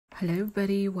Hello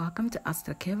everybody, welcome to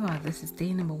astraeakeva. This is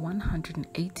day number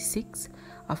 186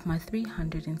 of my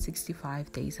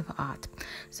 365 days of art.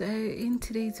 So in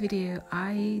today's video,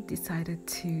 I decided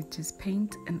to just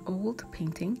paint an old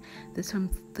painting. This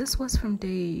was from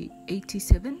day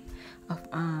 87 of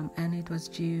and it was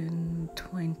June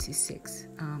 26.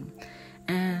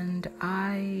 And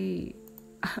I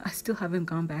still haven't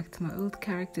gone back to my old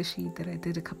character sheet that I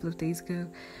did a couple of days ago.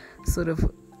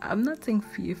 I'm not saying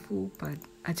fearful, but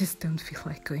I just don't feel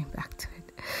like going back to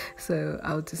it. So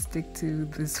I'll just stick to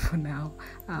this for now.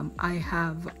 I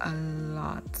have a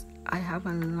lot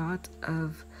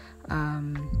of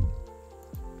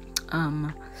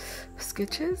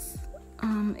sketches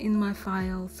in my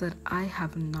files that I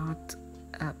have not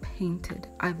painted.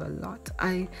 I have a lot.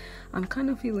 I'm kind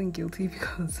of feeling guilty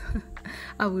because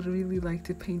I would really like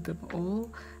to paint them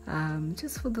all,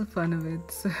 just for the fun of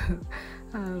it. So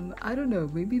I don't know,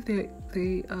 maybe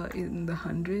they are in the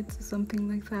hundreds or something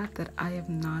like that I have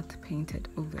not painted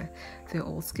over. They're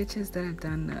all sketches that I've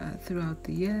done throughout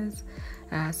the years.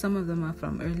 Some of them are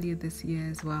from earlier this year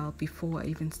as well, before I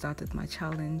even started my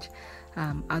challenge.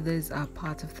 Others are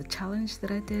part of the challenge that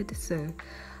I did. So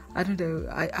I don't know,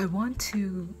 I want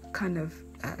to kind of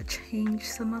change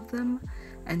some of them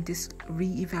and just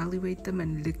re-evaluate them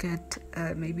and look at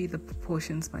maybe the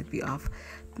proportions might be off.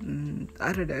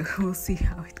 I don't know, we'll see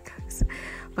how it goes.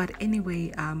 But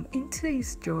anyway, in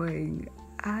today's drawing,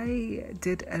 I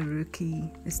did a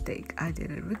rookie mistake.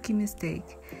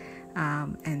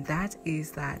 And that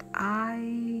is that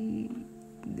I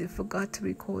forgot to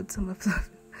record some of the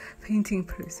painting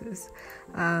process.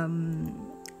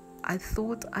 I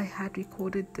thought I had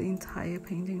recorded the entire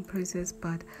painting process,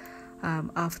 but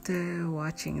after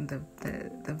watching the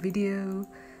video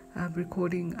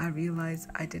recording, I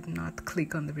realized I did not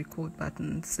click on the record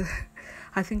button. So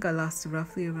I think I lost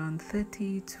roughly around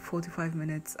 30 to 45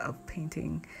 minutes of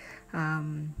painting.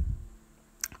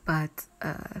 But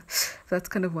that's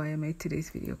kind of why I made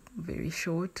today's video very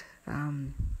short.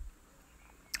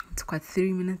 It's quite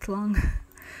 3 minutes long.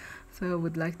 So I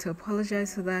would like to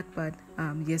apologize for that, but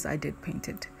yes, I did paint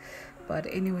it. But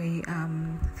anyway,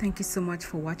 thank you so much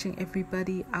for watching,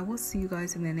 everybody. I will see you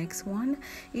guys in the next one.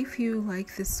 If you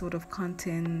like this sort of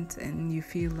content and you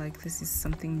feel like this is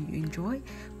something you enjoy,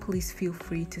 please feel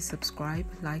free to subscribe,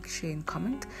 like, share, and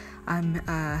comment. I'm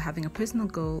having a personal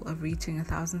goal of reaching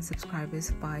 1,000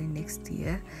 subscribers by next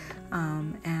year.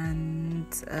 And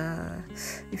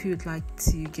if you would like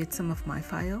to get some of my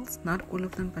files, not all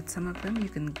of them, but some of them, you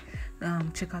can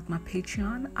check out my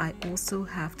Patreon. I also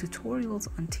have tutorials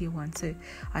on tier 1. So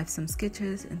I have some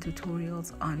sketches and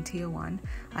tutorials on tier 1.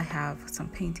 I have some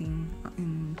painting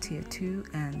in tier 2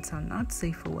 and some not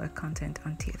safe for work content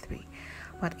on tier 3.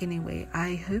 But anyway,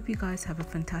 I hope you guys have a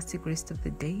fantastic rest of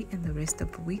the day and the rest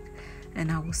of the week.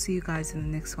 And I will see you guys in the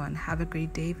next one. Have a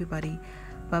great day, everybody.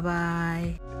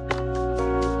 Bye-bye.